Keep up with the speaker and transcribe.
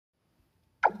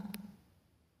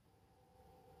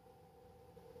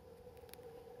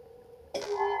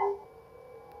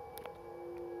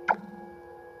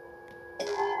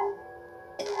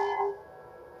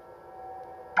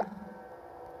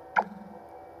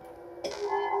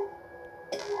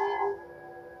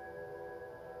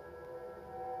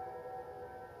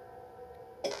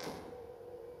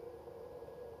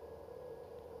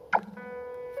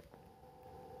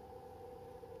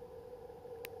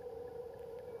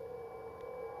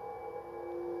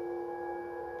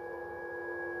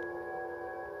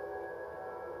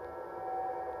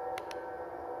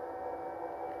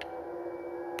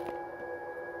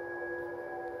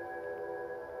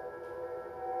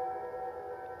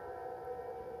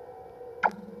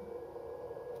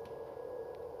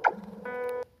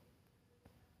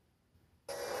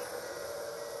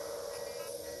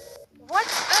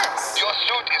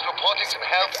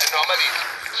anomalies,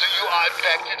 so you are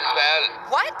infected as well.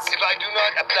 What? If I do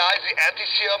not apply the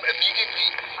anti-serum immediately,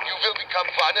 you will become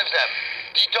one of them.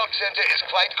 D-Tox Center is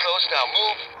quite close now.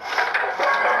 Move.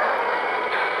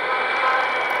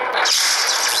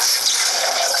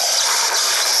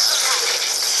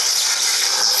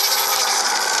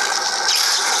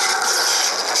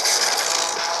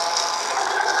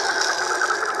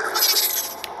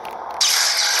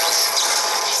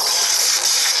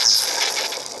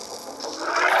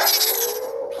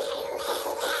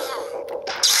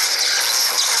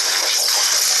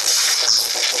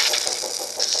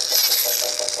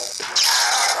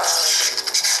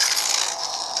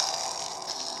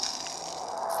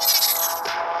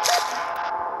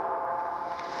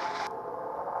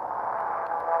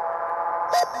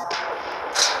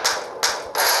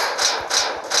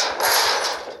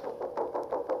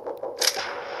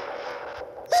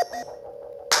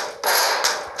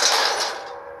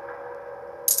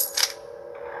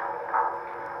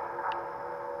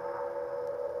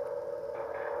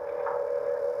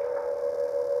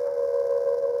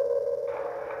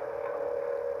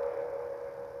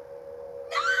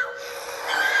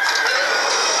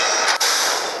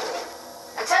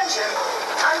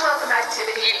 Unwelcome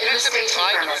activity in the station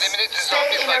premise.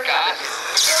 Stay in your cabin.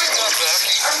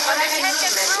 Unconnected movement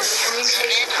in the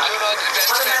communication hub.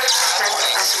 Automatic descent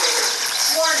activated.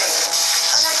 Warning.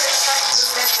 Unidentified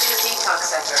movement in the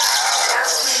D-Tox Center.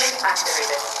 Gas cleaning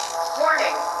activated.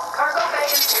 Warning. Cargo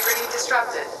bay integrity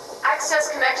disrupted.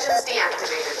 Access connections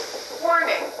deactivated.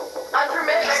 Warning.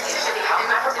 Unpermitted activity in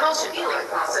the propulsion healing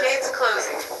process. Gates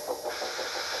closing.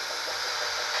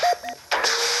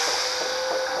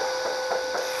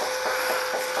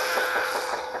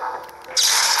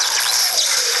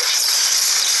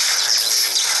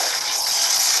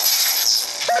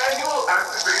 Manual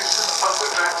activation of the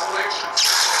ventilation.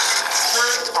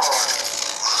 Turn on.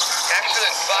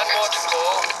 Excellent. One more to go.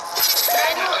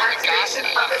 Manual activation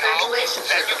of the ventilation.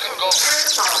 Then you can go.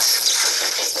 Turn on.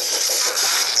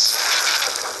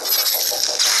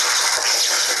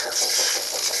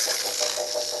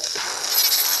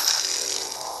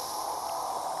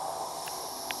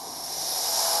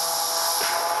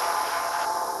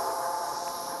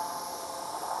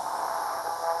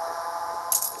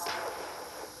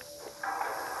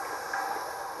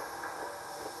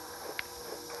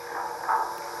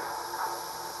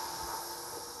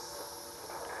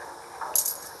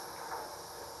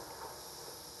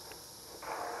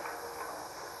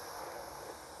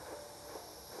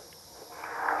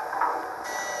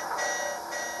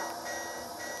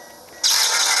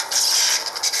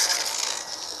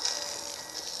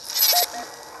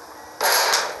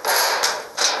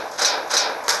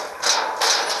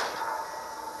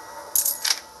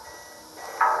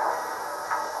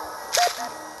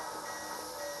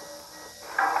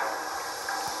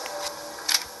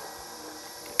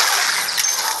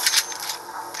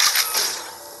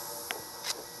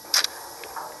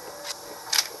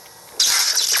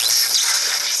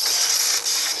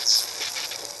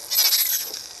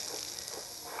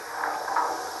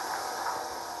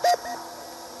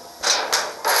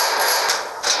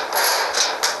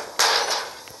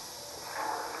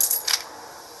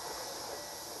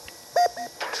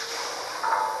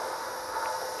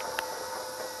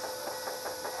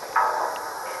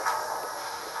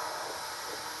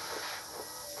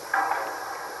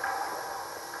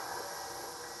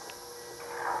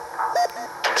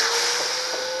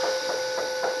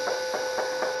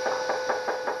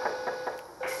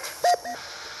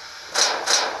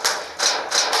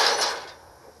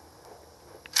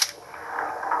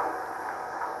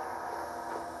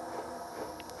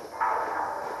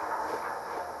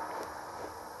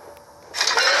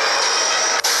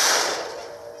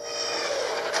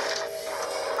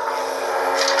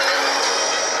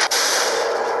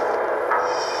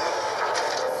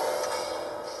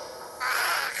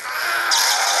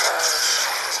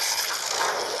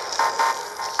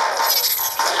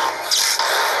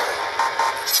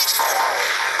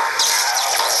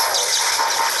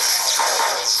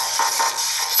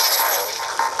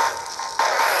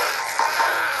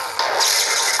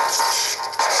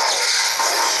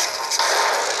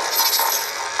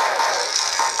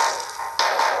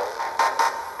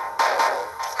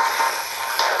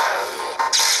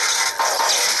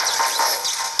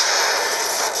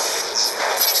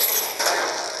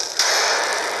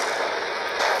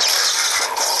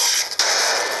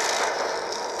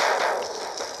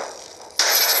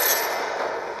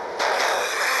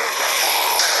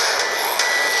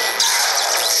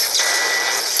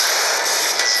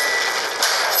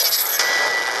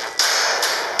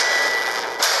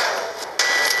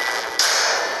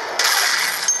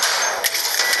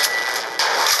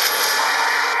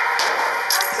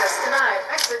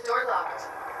 The door locked.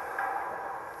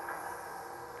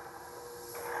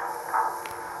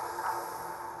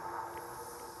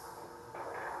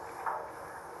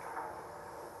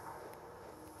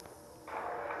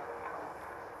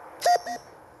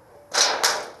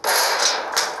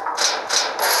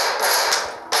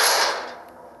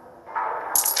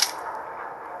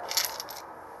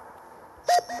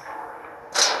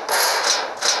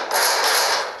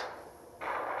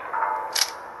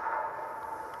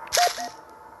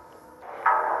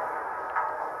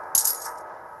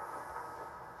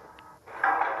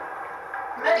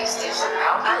 Station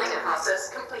healing process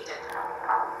completed.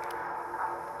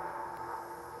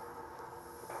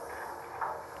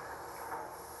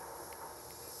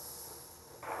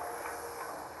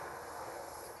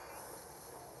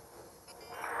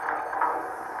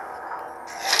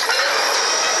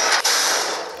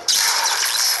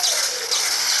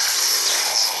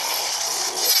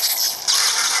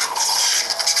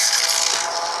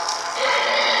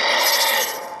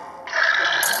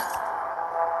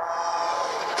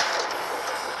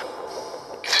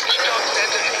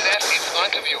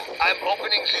 I'm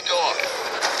opening the door.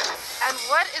 And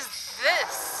what is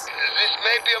this? This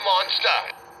may be a monster.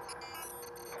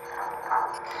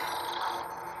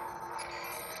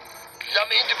 Some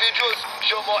individuals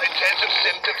show more intensive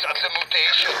symptoms of the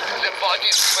mutation. Their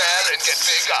bodies swell and get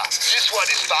bigger. This one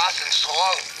is fast and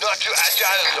strong, not too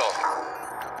agile though.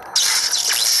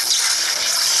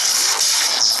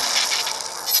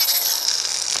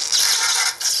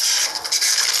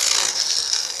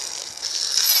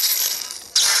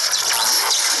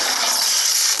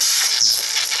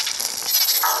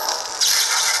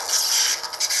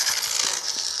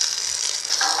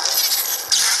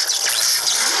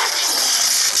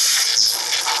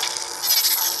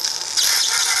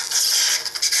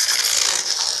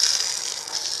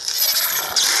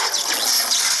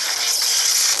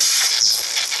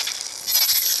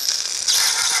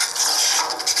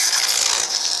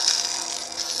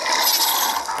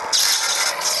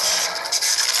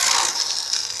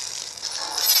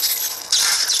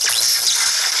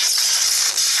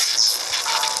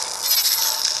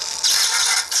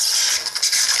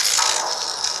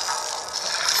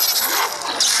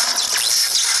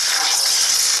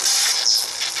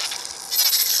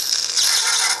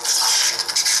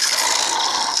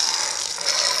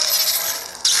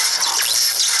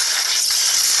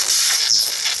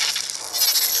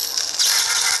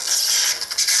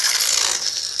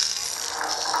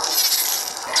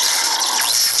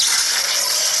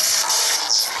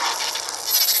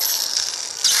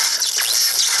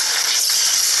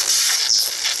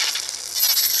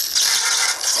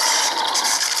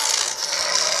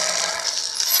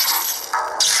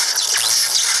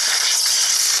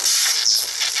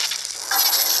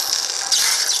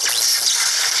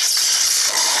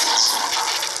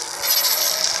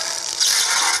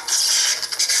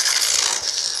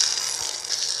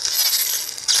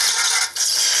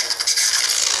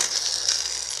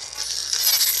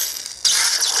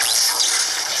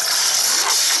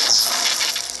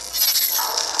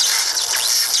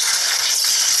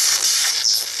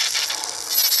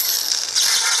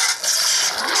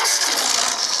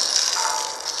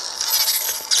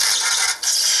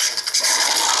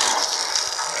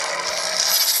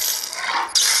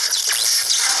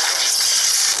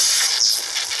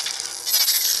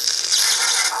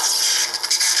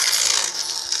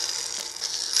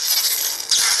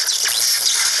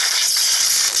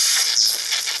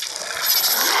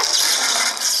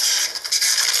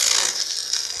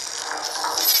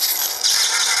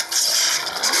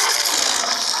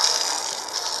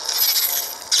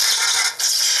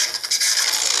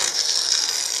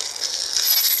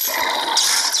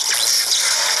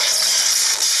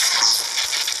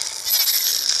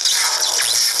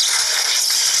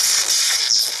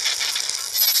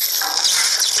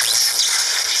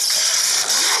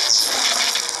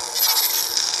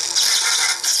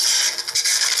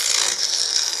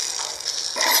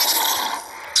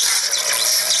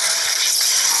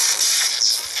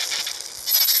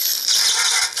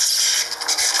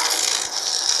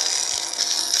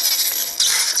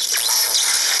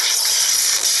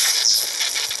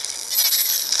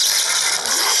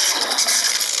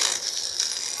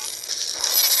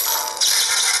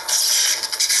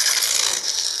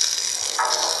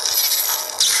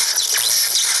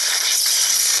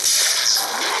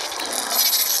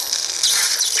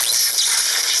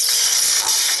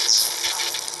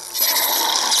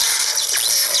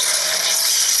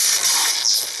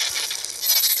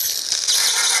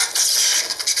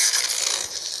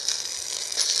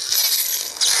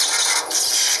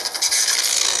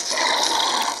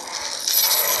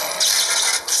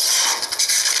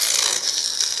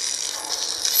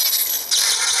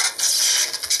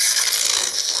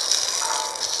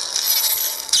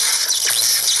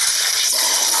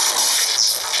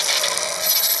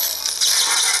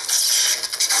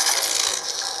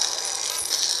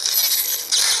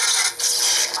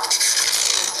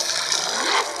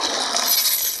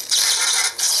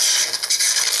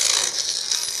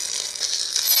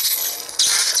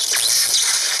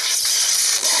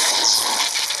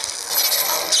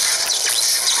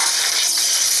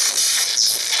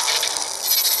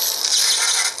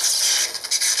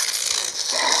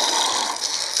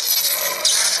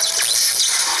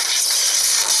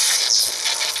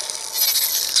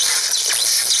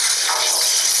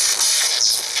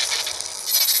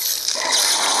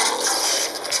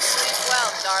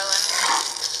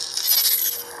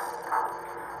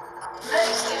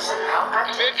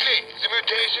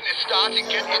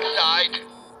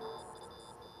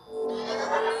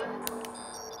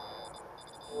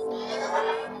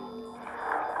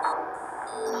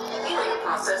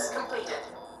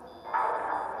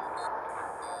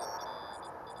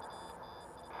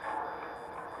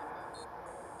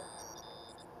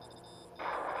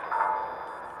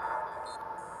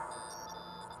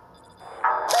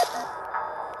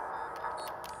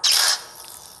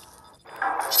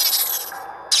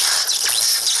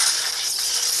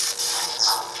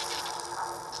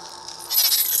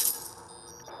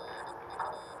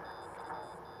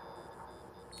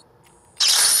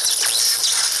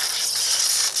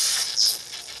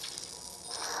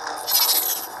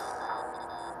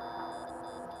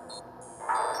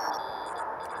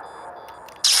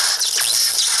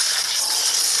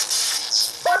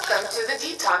 Welcome to the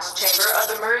detox chamber of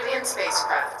the Meridian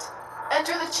spacecraft.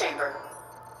 Enter the chamber.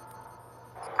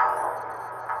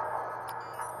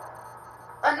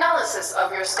 Analysis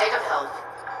of your state of health.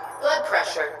 Blood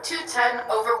pressure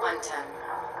 210/110.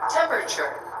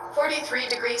 Temperature 43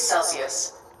 degrees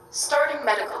Celsius. Starting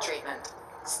medical treatment.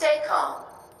 Stay calm.